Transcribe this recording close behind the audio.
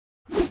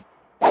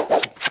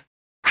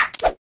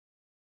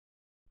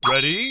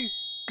Ready,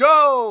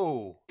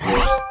 go!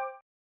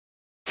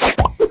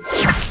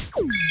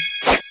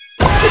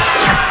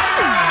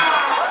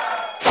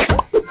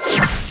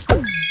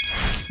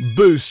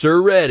 Booster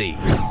ready.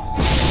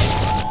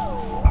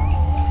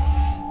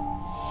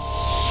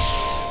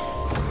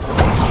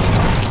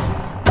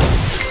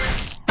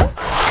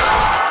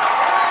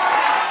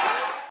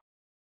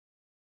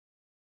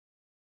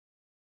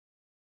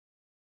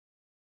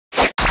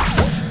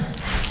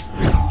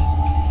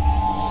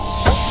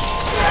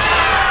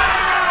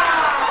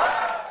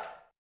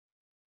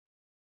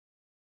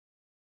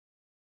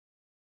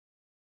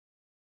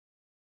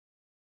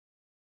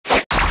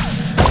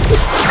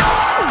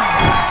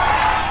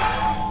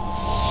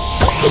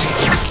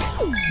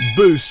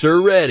 Booster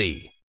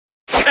ready.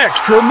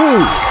 Extra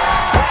move.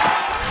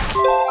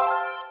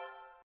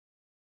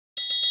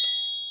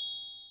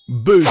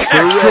 Booster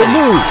Extra ready.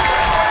 move.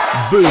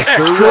 Booster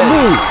Extra ready.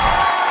 move.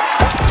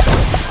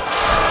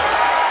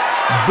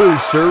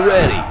 Booster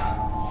ready.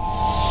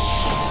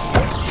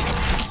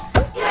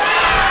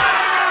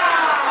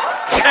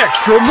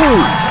 Extra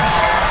move.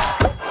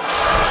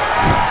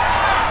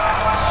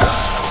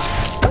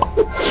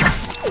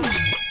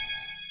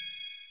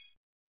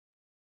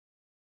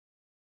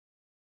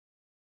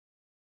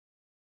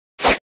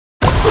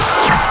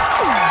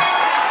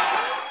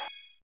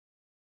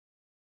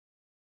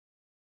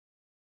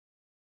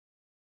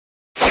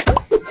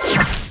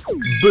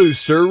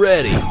 Booster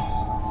ready.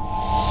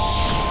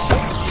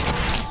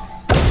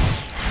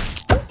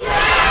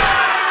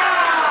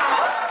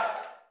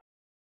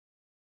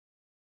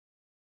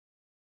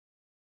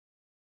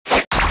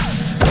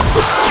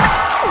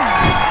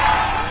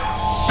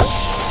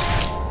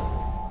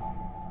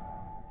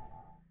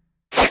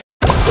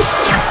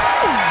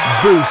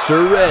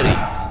 Booster ready.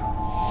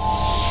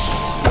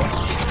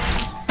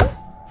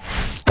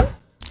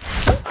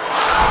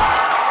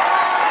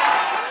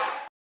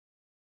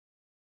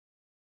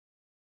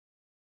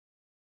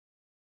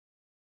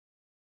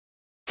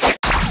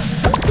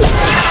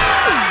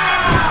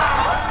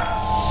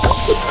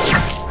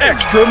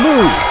 Extra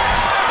move.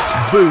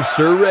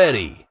 Booster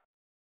ready.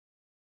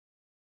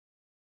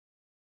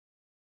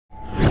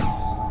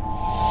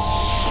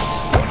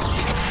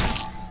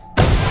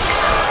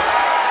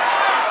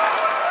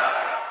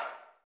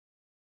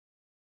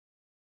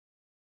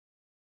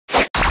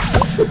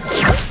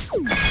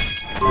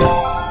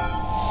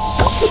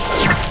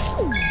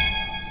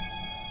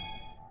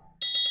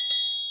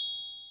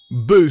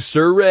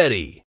 Booster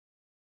ready.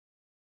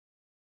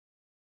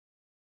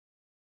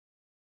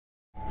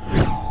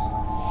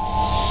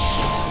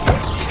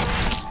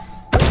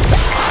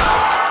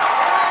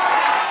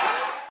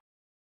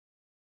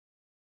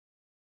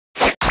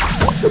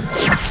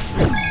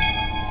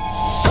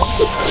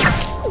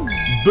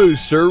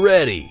 Booster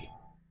ready.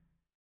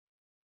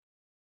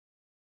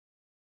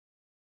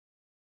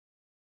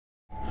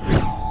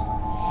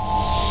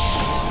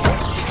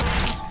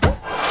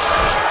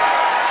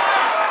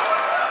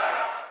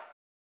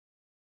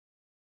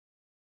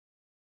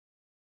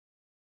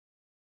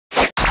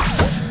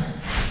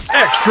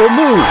 Extra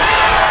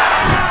move.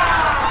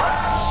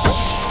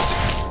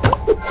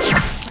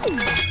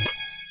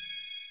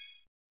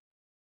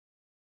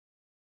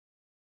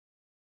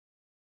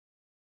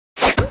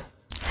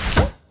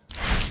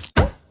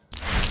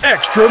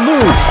 Extra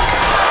move.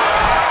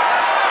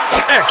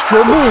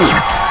 Extra move.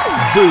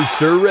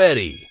 Booster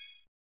ready.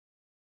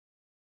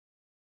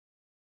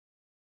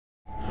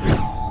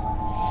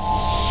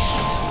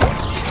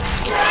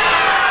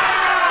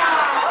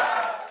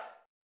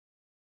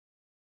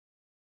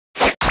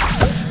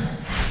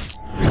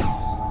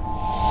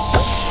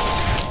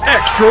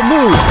 Extra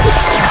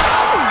move.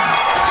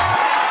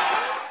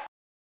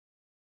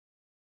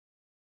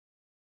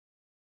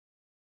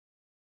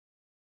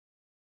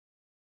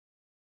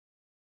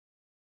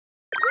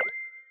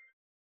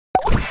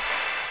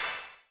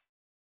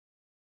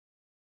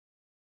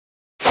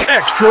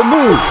 Extra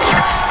move.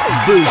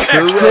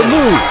 Booster Extra ready.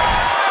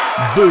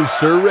 move.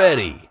 Booster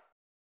ready.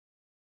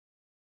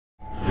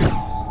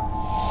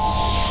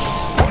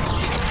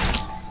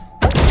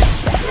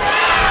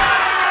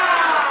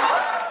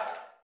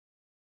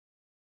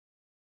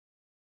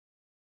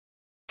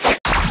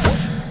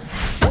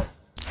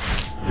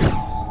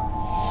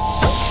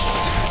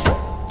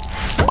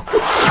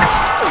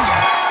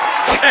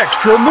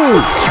 Extra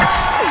move.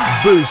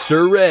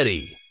 Booster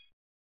ready.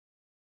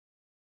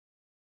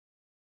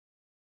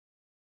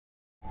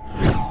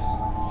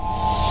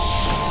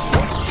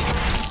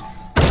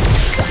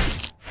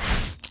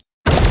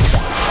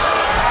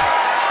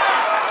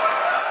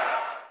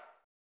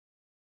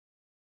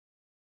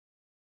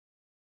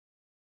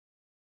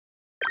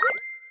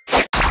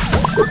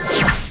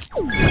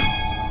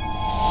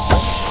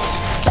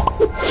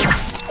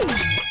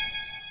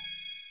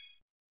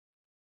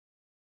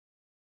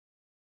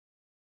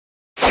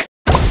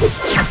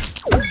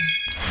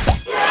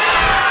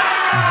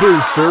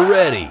 Booster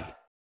ready.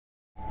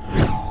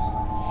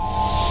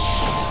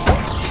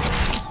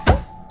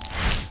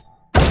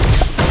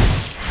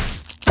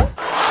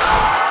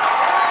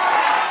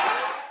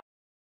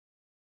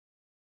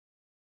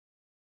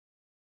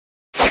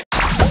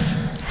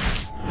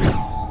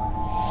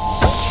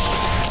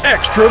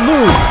 Extra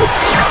move!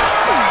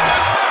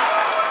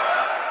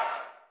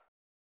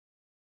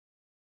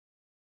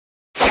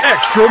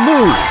 Extra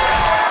move!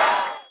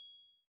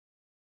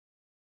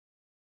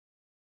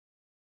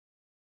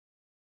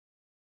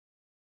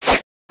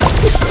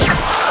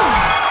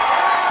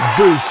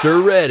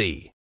 Booster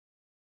ready.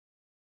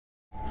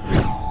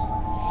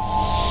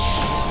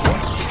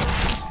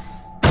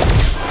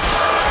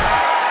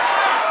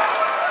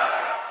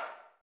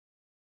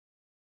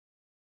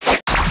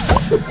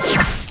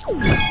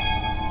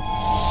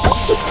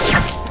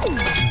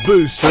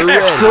 Booster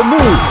Extra ready.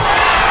 move!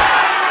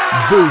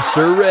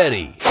 Booster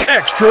ready.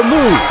 Extra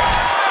move!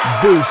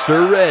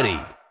 Booster ready.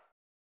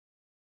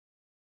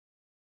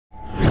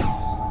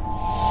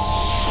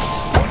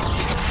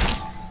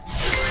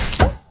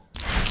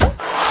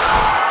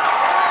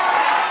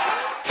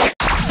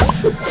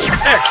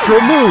 Extra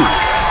move!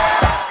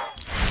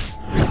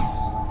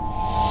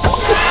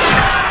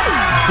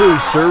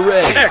 Booster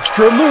ready.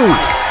 Extra move!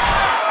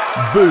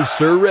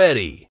 Booster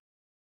ready.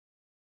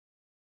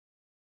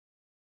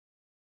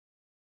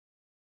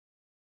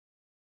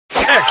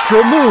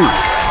 Extra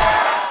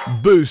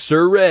move!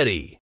 Booster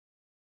ready.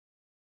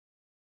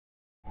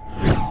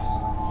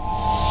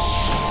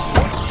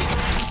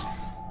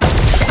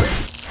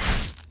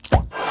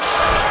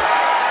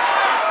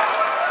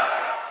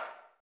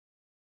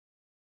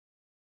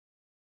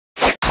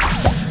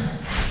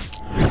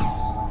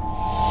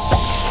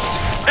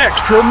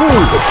 Extra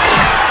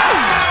move!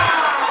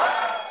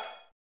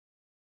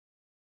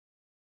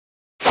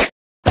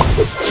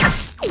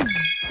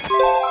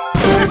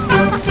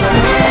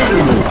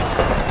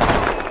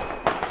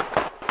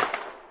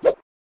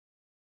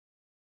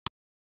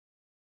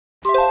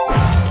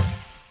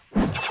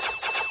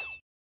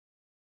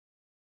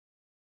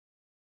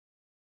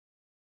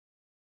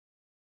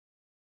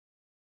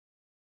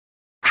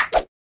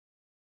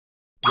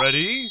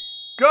 Ready?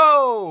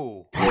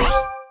 Go!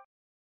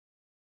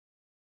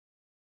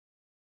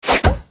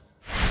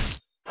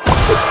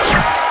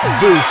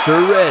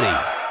 Booster ready.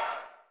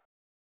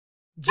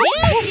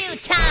 Juju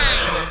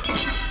time!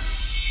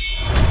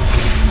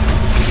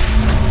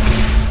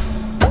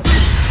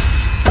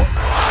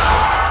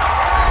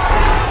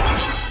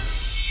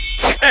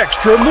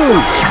 Extra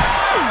move!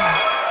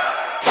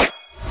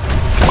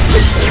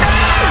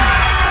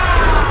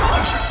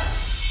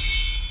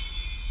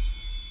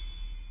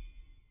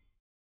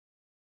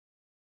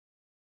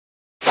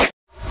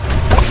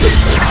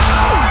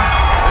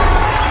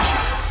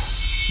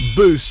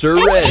 Booster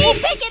ready.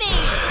 Pickety!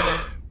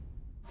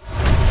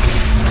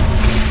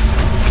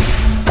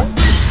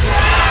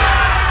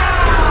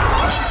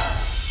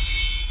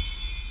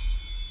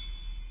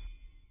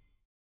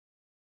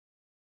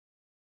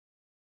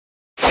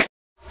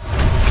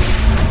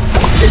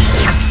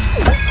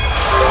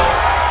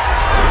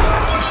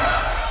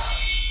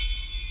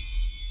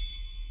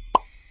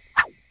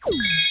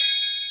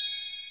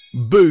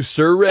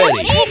 Booster ready.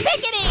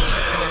 Pickety!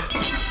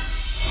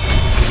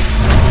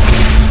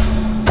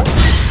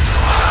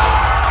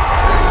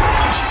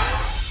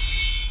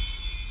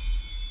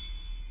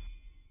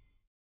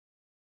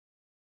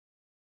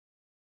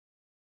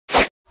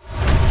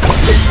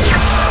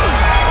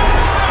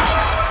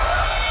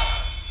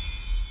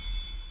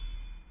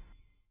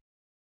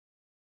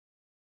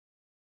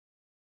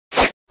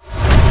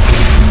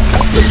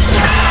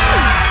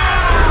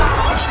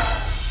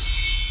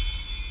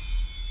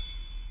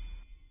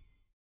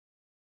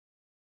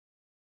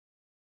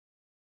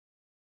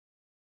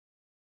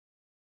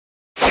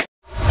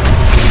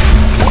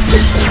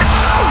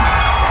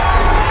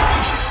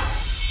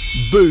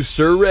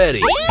 Booster ready.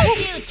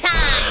 Juju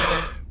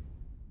time!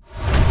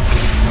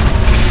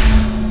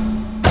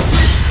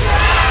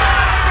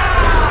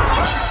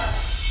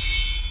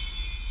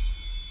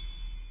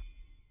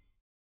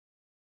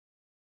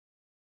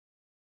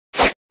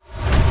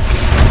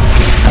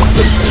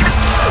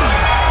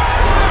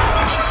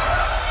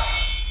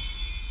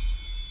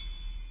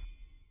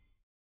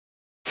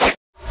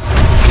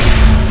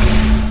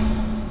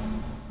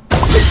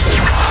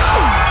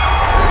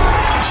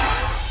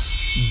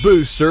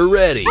 Booster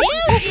ready.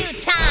 Juju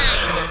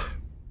time!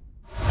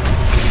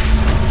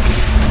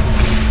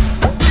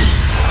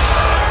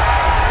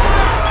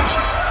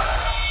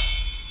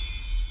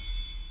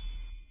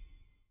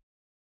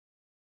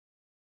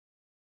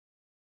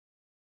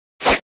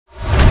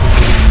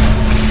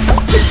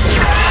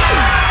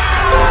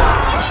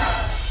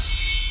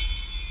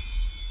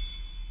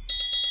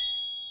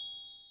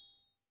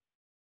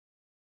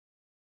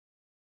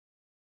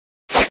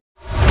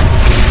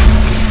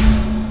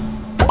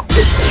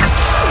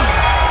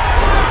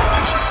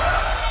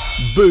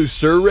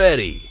 Booster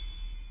ready.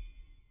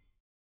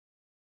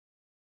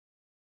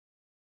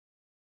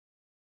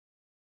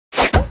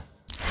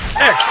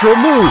 Extra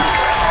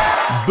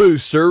move!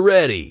 Booster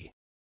ready.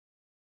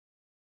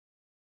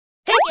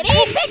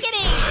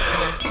 Pickety!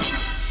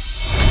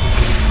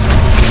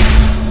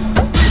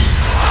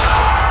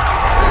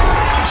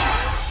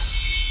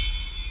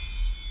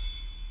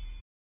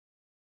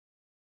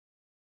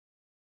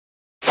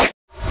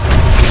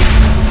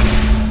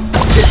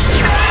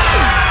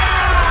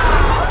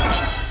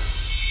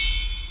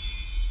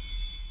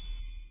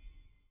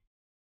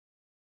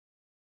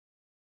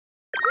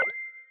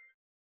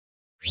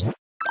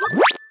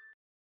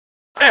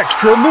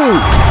 Extra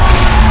move.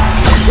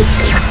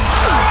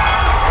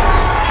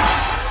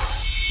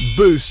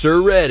 Booster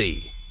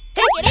ready.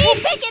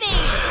 Pickety, pickety!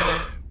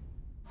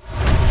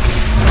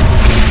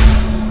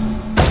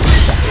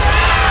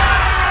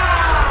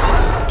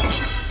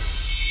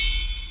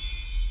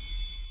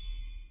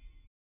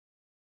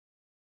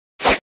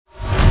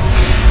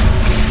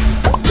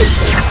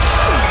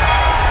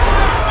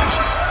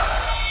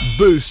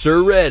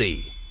 Booster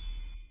ready.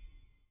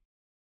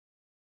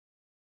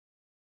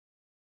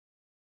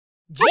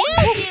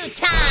 Juju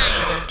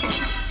time!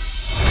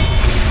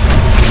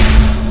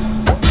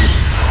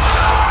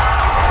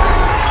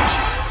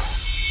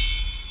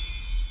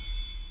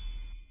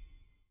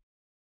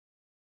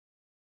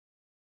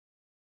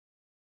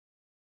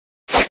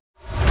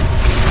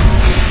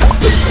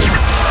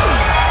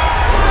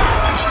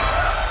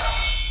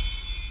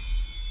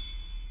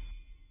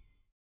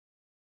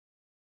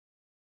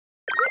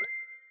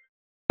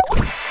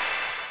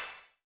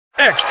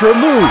 Extra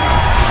move.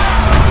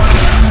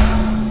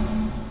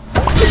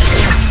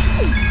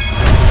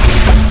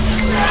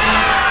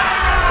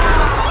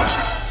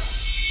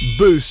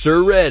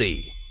 Booster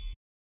ready.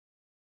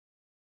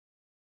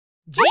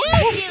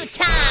 Juju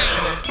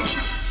time!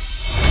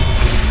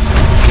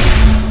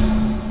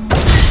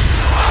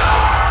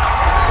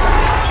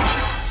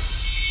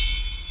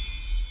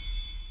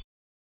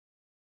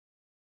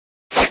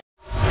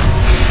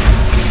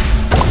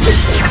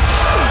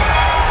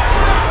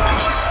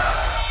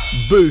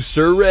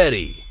 Booster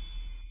ready.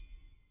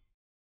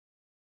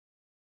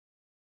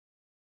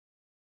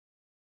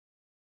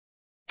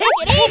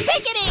 Pickety,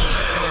 pickety!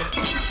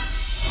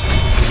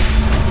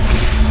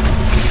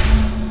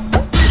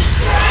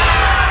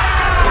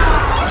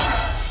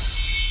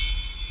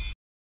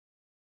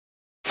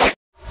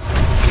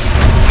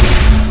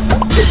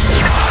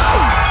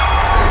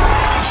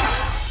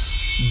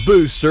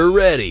 Booster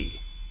ready.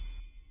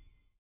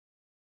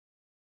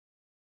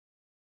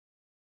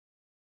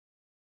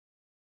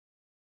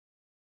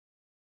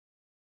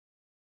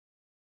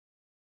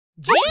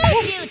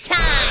 Juju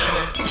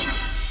time!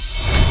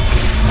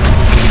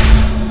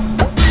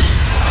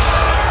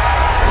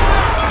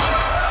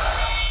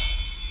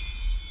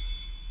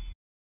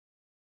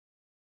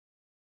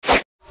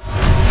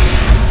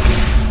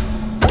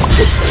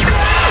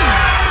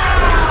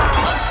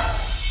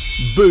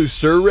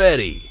 Booster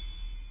ready.